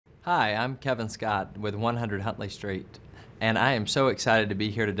Hi, I'm Kevin Scott with 100 Huntley Street, and I am so excited to be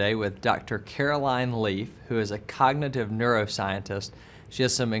here today with Dr. Caroline Leaf, who is a cognitive neuroscientist. She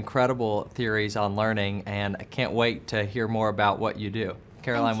has some incredible theories on learning, and I can't wait to hear more about what you do.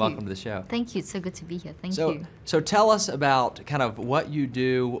 Caroline, welcome to the show. Thank you. It's so good to be here. Thank you. So tell us about kind of what you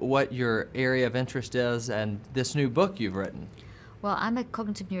do, what your area of interest is, and this new book you've written. Well, I'm a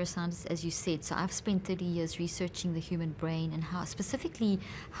cognitive neuroscientist, as you said, so I've spent 30 years researching the human brain and specifically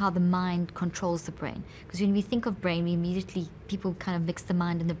how the mind controls the brain. Because when we think of brain, people kind of mix the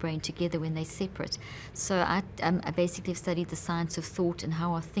mind and the brain together when they're separate. So I basically have studied the science of thought and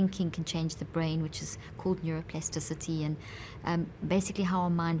how our thinking can change the brain, which is called neuroplasticity, and basically how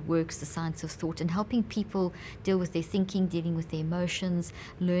our mind works, the science of thought, and helping people deal with their thinking, dealing with their emotions,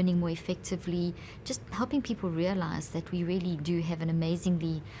 learning more effectively, just helping people realize that we really do have an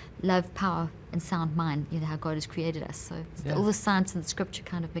amazingly love, power, and sound mind, how God has created us. So all the science and the scripture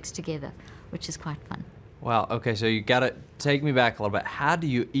kind of mixed together, which is quite fun. Wow, okay, so you got to take me back a little bit. How do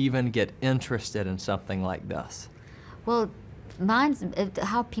you even get interested in something like this? Well,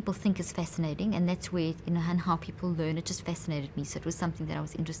 how people think is fascinating, and that's where, and how people learn, it just fascinated me. So it was something that I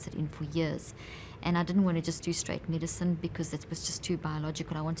was interested in for years. And I didn't want to just do straight medicine because it was just too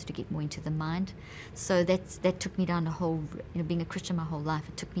biological. I wanted to get more into the mind. So that took me down the whole, being a Christian my whole life,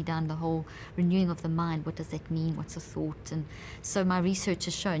 it took me down the whole renewing of the mind. What does that mean? What's a thought? And so my research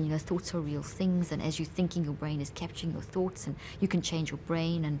has shown, thoughts are real things, and as you're thinking, your brain is capturing your thoughts, and you can change your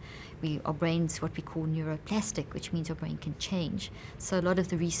brain, and our brain's what we call neuroplastic, which means our brain can change. So a lot of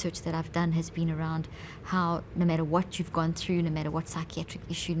the research that I've done has been around how no matter what you've gone through, no matter what psychiatric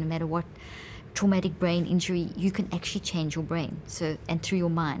issue, no matter what traumatic brain injury, you can actually change your brain. And through your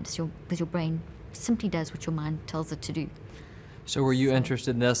mind, because your brain simply does what your mind tells it to do. So were you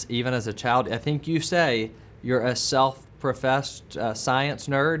interested in this even as a child? I think you say you're a self-professed science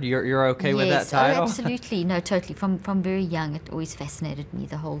nerd. You're okay with that title? Oh, absolutely. No, totally. From very young, it always fascinated me,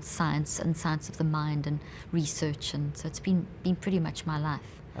 the whole science of the mind and research, and so it's been pretty much my life.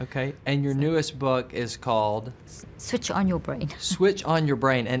 Okay, and your newest book is called? Switch on Your Brain. Switch on Your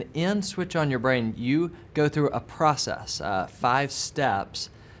Brain. And in Switch on Your Brain, you go through a process, 5 steps.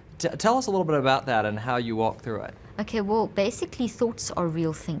 Tell us a little bit about that and how you walk through it. Okay, well, basically thoughts are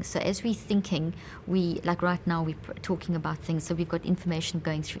real things. So as we're thinking, like right now we're talking about things, so we've got information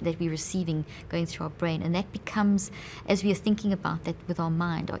going through that we're receiving going through our brain, and that becomes, as we are thinking about that with our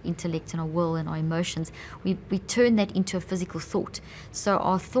mind, our intellect and our will and our emotions, we turn that into a physical thought. So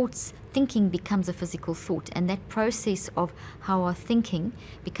our thinking becomes a physical thought, and that process of how our thinking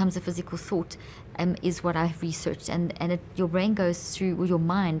becomes a physical thought is what I've researched, and your brain goes through, or your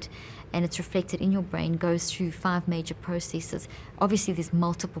mind, and it's reflected in your brain, goes through 5 major processes. Obviously there's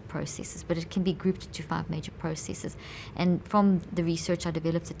multiple processes, but it can be grouped into 5 major processes. And from the research, I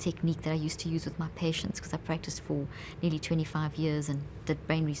developed a technique that I used to use with my patients, because I practiced for nearly 25 years and did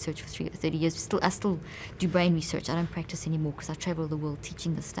brain research for 30 years. I still do brain research. I don't practice anymore because I travel the world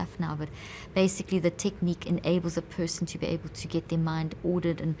teaching this stuff now. But basically the technique enables a person to be able to get their mind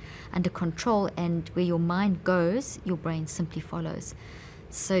ordered and under control, and where your mind goes, your brain simply follows.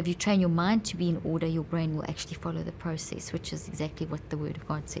 So if you train your mind to be in order, your brain will actually follow the process, which is exactly what the Word of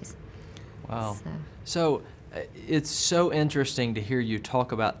God says. Wow. So it's so interesting to hear you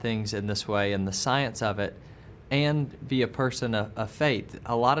talk about things in this way and the science of it, and be a person of faith.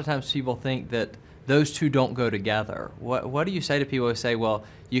 A lot of times people think that those two don't go together. What do you say to people who say, well,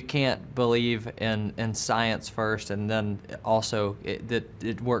 you can't believe in science first and then also that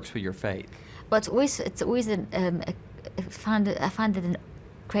it works with your faith? Well, it's always I find it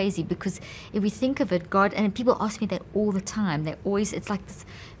crazy, because if we think of it, God, and people ask me that all the time, it's like this,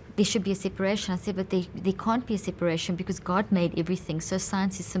 there should be a separation. I said, but there can't be a separation, because God made everything. So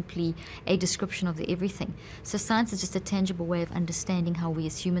science is simply a description of the everything. So science is just a tangible way of understanding how we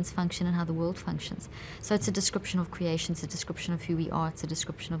as humans function and how the world functions. So it's a description of creation, it's a description of who we are, it's a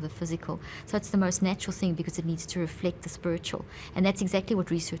description of the physical. So it's the most natural thing, because it needs to reflect the spiritual. And that's exactly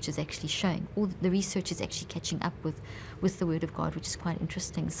what research is actually showing. All the research is actually catching up with the Word of God, which is quite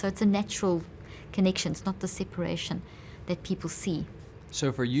interesting. So it's a natural connection. It's not the separation that people see.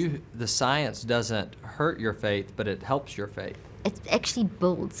 So for you, the science doesn't hurt your faith, but it helps your faith. It actually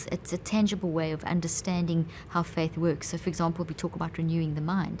builds. It's a tangible way of understanding how faith works. So, for example, we talk about renewing the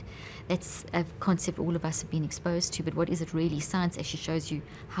mind. That's a concept all of us have been exposed to, but what is it really? Science actually shows you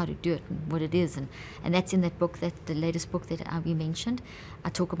how to do it and what it is. And that's in that book, the latest book that we mentioned. I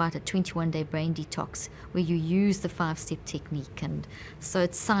talk about a 21-day brain detox where you use the 5-step technique. And so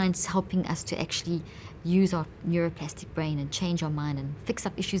it's science helping us to actually use our neuroplastic brain and change our mind and fix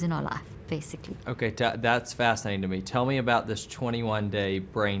up issues in our life, basically. Okay, that's fascinating to me. Tell me about this 21-day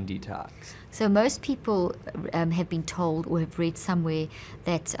brain detox. So most people have been told or have read somewhere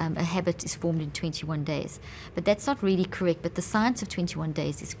that a habit is formed in 21 days. But that's not really correct, but the science of 21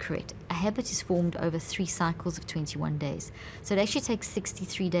 days is correct. A habit is formed over 3 cycles of 21 days. So it actually takes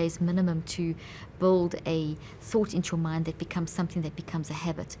 63 days minimum to build a thought into your mind that becomes something that becomes a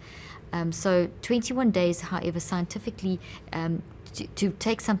habit. So 21 days, however, scientifically, to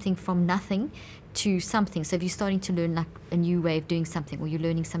take something from nothing to something. So if you're starting to learn like a new way of doing something, or you're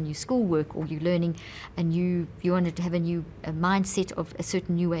learning some new schoolwork, or you're learning you wanted to have a new mindset of a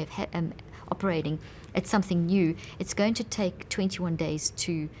certain new way of operating, it's something new. It's going to take 21 days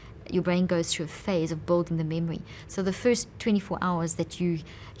to, your brain goes through a phase of building the memory. So the first 24 hours that you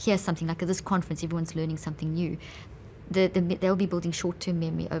hear something, like at this conference, everyone's learning something new, they'll be building short-term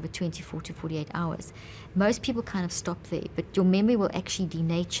memory over 24 to 48 hours. Most people kind of stop there, but your memory will actually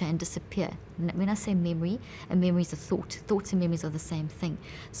denature and disappear. When I say memory, a memory is a thought. Thoughts and memories are the same thing.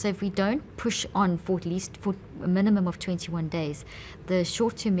 So if we don't push on for at least for a minimum of 21 days, the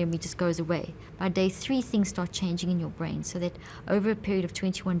short-term memory just goes away. By day 3, things start changing in your brain, so that over a period of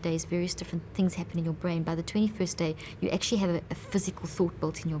 21 days, various different things happen in your brain. By the 21st day, you actually have a physical thought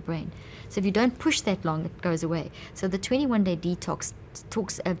built in your brain. So if you don't push that long, it goes away. So the 21-day detox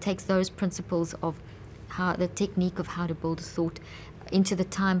takes those principles of the technique of how to build a thought into the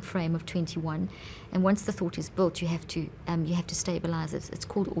time frame of 21, and once the thought is built, you have to stabilize it. It's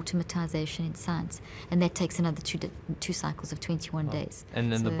called automatization in science, and that takes another two cycles of 21 days.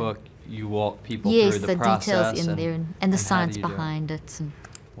 And in the book, you walk people through the process. Yes, the details in there, and the science behind it.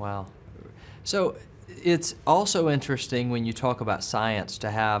 Wow. So it's also interesting when you talk about science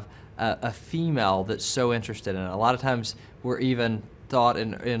to have a female that's so interested in it. A lot of times we're even taught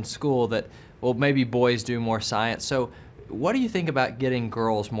in school that, well, maybe boys do more science. So what do you think about getting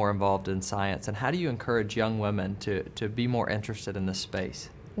girls more involved in science, and how do you encourage young women to be more interested in this space?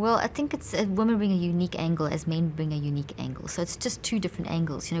 Well, I think it's women bring a unique angle as men bring a unique angle. So it's just 2 different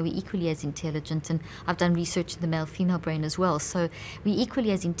angles. You know, we're equally as intelligent, and I've done research in the male-female brain as well. So we're equally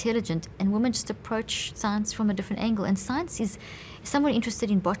as intelligent, and women just approach science from a different angle. And science is someone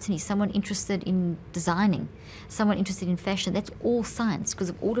interested in botany, someone interested in designing, someone interested in fashion. That's all science,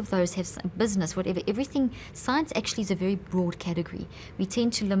 because all of those have business, whatever. Everything, science actually is a very broad category. We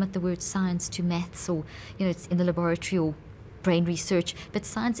tend to limit the word science to maths, or, you know, it's in the laboratory, or brain research, but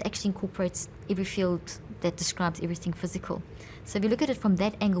science actually incorporates every field that describes everything physical. So if you look at it from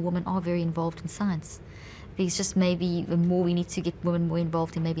that angle, women are very involved in science. There's just maybe more, we need to get women more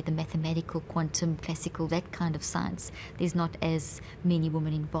involved in maybe the mathematical, quantum, classical, that kind of science. There's not as many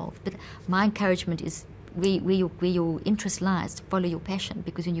women involved. But my encouragement is where your interest lies, follow your passion,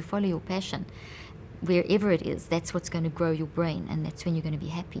 because when you follow your passion, wherever it is, that's what's going to grow your brain, and that's when you're going to be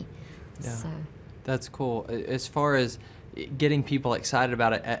happy. Yeah. So that's cool. As far as getting people excited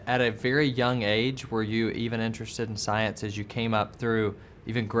about it, at a very young age, were you even interested in science as you came up through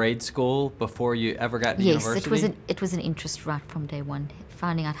even grade school before you ever got to university? Yes, it was an interest right from day one,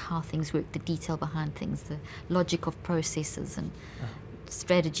 finding out how things work, the detail behind things, the logic of processes and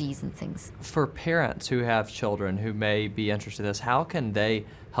strategies and things. For parents who have children who may be interested in this, how can they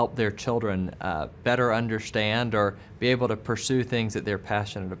help their children better understand or be able to pursue things that they're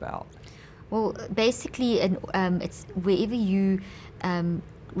passionate about? Well, basically, it's wherever you, when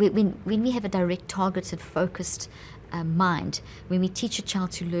we have a direct, targeted, focused mind, when we teach a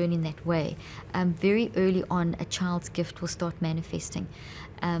child to learn in that way, very early on, a child's gift will start manifesting.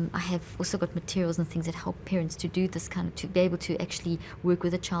 I have also got materials and things that help parents to do this kind of, to be able to actually work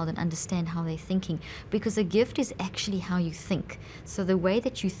with a child and understand how they're thinking, because a gift is actually how you think. So the way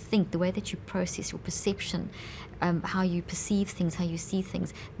that you think, the way that you process, your perception, how you perceive things, how you see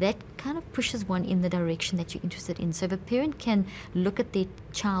things, that kind of pushes one in the direction that you're interested in. So if a parent can look at their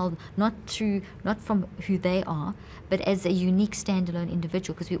child not from who they are, but as a unique standalone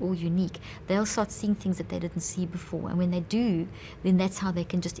individual, because we're all unique, they'll start seeing things that they didn't see before. And when they do, then that's how they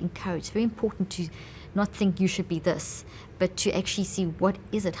can just encourage. It's very important to not think you should be this, but to actually see, what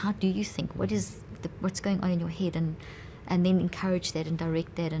is it? How do you think? What's going on in your head? And then encourage that and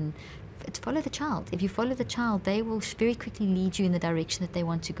direct that, and follow the child. If you follow the child, they will very quickly lead you in the direction that they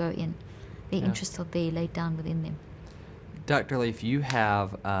want to go in. Their interests are there, laid down within them. Dr. Leaf, you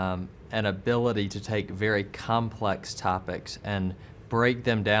have an ability to take very complex topics and break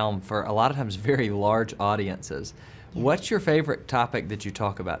them down for a lot of times very large audiences. Yeah. What's your favorite topic that you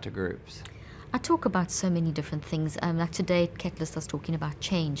talk about to groups? I talk about so many different things. Like today at Catalyst, I was talking about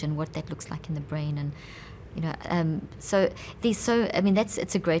change and what that looks like in the brain, and it's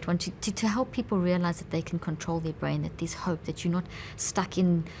a great one to help people realize that they can control their brain, that there's hope, that you're not stuck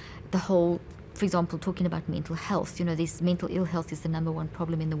in the whole, for example, talking about mental health, this mental ill health is the #1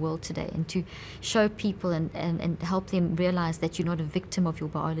 problem in the world today. And to show people and help them realize that you're not a victim of your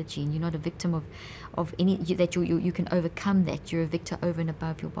biology, and you're not a victim of any, that you can overcome that. You're a victor over and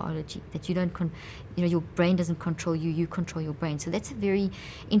above your biology, that you don't, your brain doesn't control you, you control your brain. So that's a very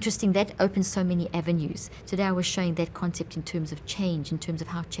interesting, that opens so many avenues. Today I was showing that concept in terms of change, in terms of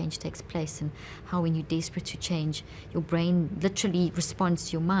how change takes place, and how when you're desperate to change, your brain literally responds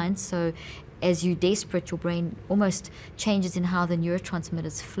to your mind. So as you're desperate, your brain almost changes in how the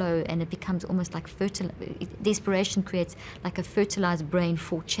neurotransmitters flow, and it becomes almost like desperation creates like a fertilized brain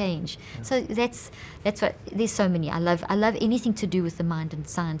for change. Yeah. So that's what, there's so many. I love anything to do with the mind and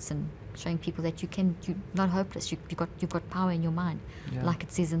science, and showing people that you're not hopeless. You've got power in your mind, yeah, like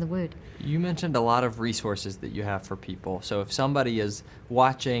it says in the Word. You mentioned a lot of resources that you have for people. So if somebody is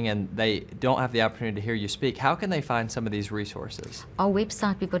watching and they don't have the opportunity to hear you speak, how can they find some of these resources? Our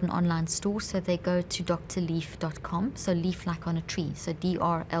website, we've got an online store, so they go to drleaf.com. So leaf like on a tree, so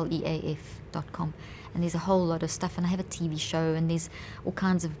DRLEAF.com. And there's a whole lot of stuff, and I have a TV show, and there's all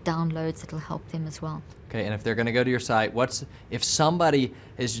kinds of downloads that will help them as well. Okay, and if they're going to go to your site, if somebody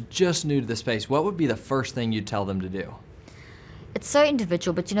is just new to the space, what would be the first thing you'd tell them to do? It's so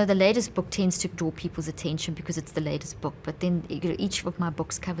individual, but the latest book tends to draw people's attention because it's the latest book. But then each of my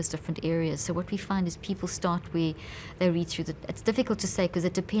books covers different areas. So what we find is people start where they read through it's difficult to say because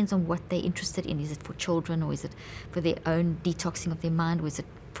it depends on what they're interested in. Is it for children, or is it for their own detoxing of their mind, or is it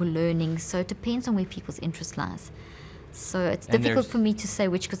for learning? So it depends on where people's interest lies. So it's difficult for me to say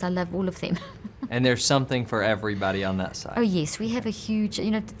which, because I love all of them. And there's something for everybody on that side. Oh yes, we have a huge,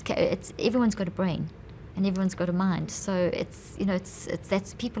 everyone's got a brain, and everyone's got a mind. So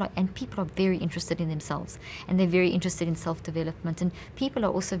people are very interested in themselves, and they're very interested in self-development. And people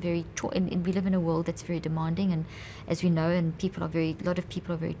are also very, and we live in a world that's very demanding, and as we know, and a lot of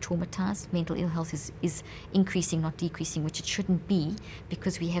people are very traumatized. Mental ill health is increasing, not decreasing, which it shouldn't be,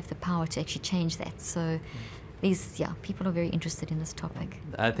 because we have the power to actually change that. So people are very interested in this topic.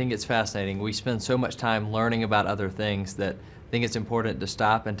 I think it's fascinating. We spend so much time learning about other things that I think it's important to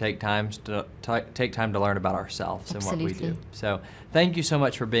stop and take time to learn about ourselves. Absolutely. And what we do. So thank you so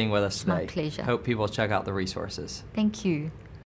much for being with us today. My pleasure. Hope people check out the resources. Thank you.